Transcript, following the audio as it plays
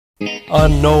I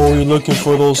know you're looking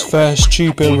for those fast,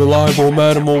 cheap, and reliable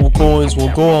Madden mobile coins.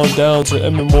 Well, go on down to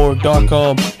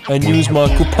mmore.com and use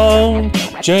my coupon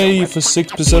J for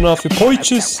 6% off your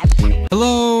purchase.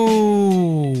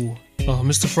 Hello,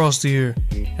 Mr. Frosty here,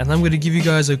 and I'm going to give you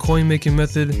guys a coin making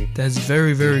method that's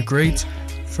very, very great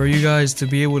for you guys to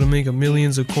be able to make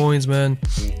millions of coins, man.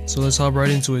 So let's hop right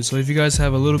into it. So if you guys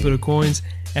have a little bit of coins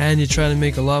and you're trying to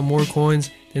make a lot more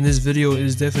coins, then this video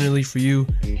is definitely for you.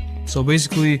 So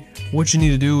basically what you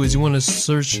need to do is you want to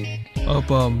search up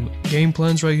game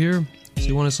plans right here. So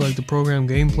you want to select the program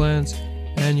game plans,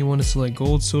 and you want to select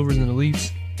gold, silvers, and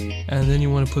elites, and then you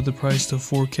want to put the price to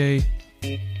 4K.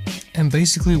 And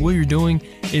basically what you're doing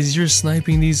is you're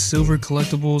sniping these silver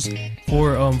collectibles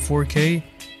for 4K,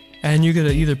 and you're gonna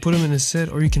either put them in a set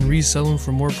or you can resell them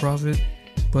for more profit.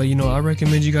 But you know, I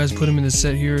recommend you guys put them in the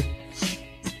set here.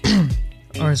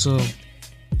 Alright, so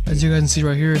as you guys can see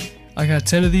right here, I got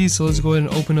 10 of these, so let's go ahead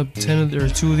and open up 2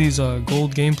 of these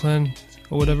gold game plan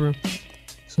or whatever.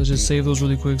 So let's just save those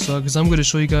really quick, so because I'm going to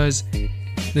show you guys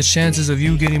the chances of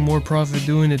you getting more profit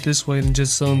doing it this way than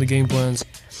just selling the game plans.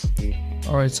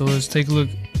 Alright, so let's take a look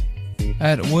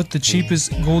at what the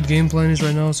cheapest gold game plan is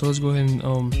right now. So let's go ahead and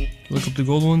look up the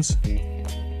gold ones.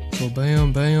 So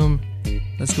bam, bam,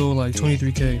 let's go like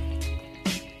 23K.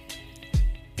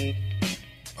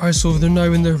 Alright, so they're not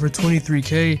even there for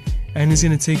 23K, and it's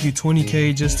gonna take you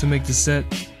 20K just to make the set.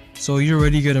 So you're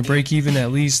already gonna break even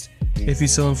at least if you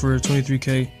sell them for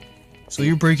 23K. So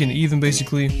you're breaking even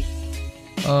basically.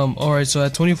 Alright, so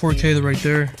at 24K they're right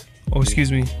there. Oh,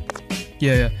 excuse me.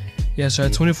 Yeah, so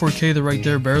at 24K they're right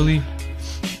there, barely.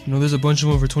 You know, there's a bunch of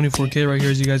them for 24K right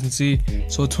here, as you guys can see.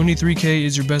 So 23K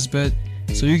is your best bet.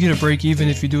 So you're gonna break even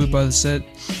if you do it by the set.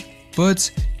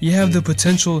 But you have the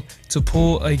potential to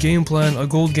pull a game plan, a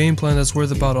gold game plan that's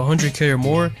worth about 100K or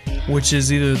more, which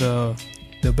is either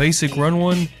the basic run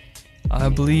one, I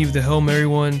believe the Hail Mary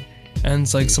one, and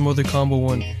it's like some other combo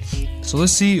one. So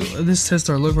let's test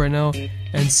our luck right now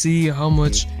and see how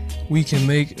much we can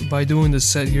make by doing the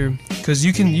set here, because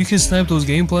you can snipe those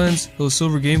game plans, those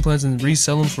silver game plans, and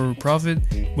resell them for profit,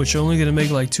 but you're only gonna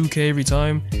make like 2K every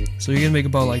time. So you're gonna make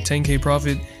about like 10K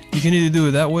profit. You can either do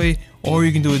it that way or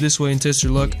you can do it this way and test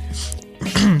your luck.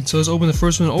 So let's open the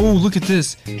first one. Oh, look at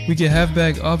this, we get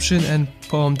halfback option and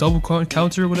double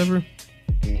counter or whatever.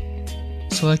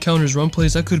 So that counters run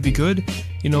plays. That could be good.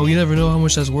 You know, you never know how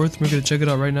much that's worth. We're gonna check it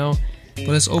out right now. But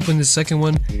let's open the second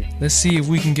one. Let's see if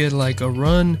we can get like a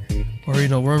run, or you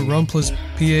know, run plus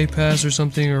PA pass or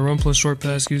something, or run plus short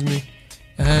pass, excuse me.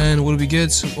 And what do we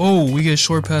get? Oh, we get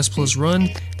short pass plus run.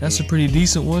 That's a pretty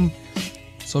decent one.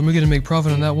 So we're gonna make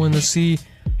profit on that one. Let's see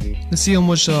how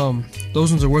much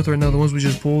those ones are worth right now, the ones we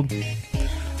just pulled.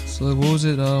 So what was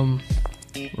it?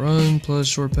 Run plus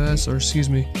short pass, or excuse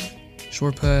me,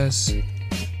 short pass,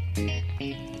 and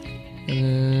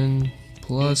then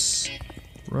plus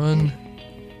run.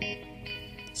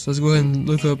 So let's go ahead and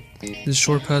look up this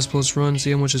short pass plus run,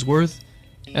 see how much it's worth.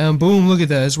 And boom, look at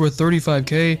that, it's worth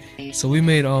 35K. So we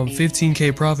made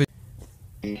 15K profit.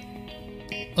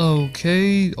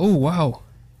 Okay. Oh wow.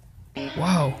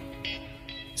 Wow.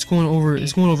 It's going over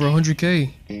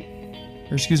 100K.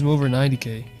 Or excuse me, over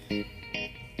 90K.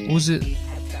 What was it?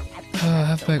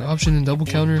 Halfback option and double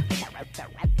counter.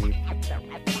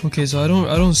 Okay, so I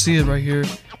don't see it right here.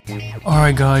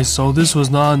 Alright guys, so this was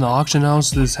not in the auction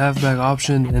house, this halfback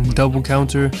option and double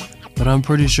counter, but I'm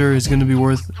pretty sure it's gonna be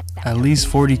worth at least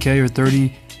 40K or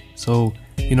 30. So,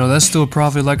 you know, that's still a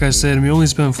profit. Like I said, we only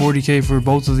spent 40K for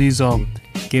both of these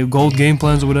gold game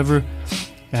plans or whatever.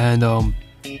 And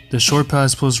the short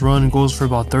pass plus run goes for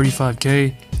about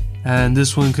 35K, and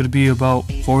this one could be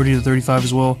about 40 to 35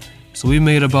 as well. So we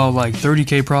made about like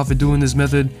 30K profit doing this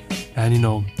method, and you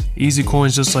know, easy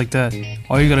coins just like that.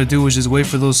 All you gotta do is just wait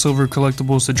for those silver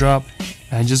collectibles to drop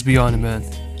and just be on it, man.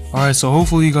 Alright, so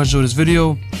hopefully you guys enjoyed this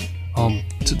video.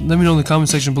 Let me know in the comment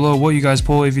section below what you guys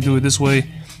pull if you do it this way,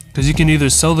 because you can either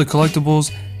sell the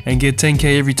collectibles and get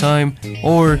 10K every time,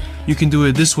 or you can do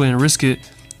it this way and risk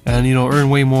it and, you know, earn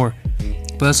way more.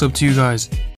 But that's up to you guys.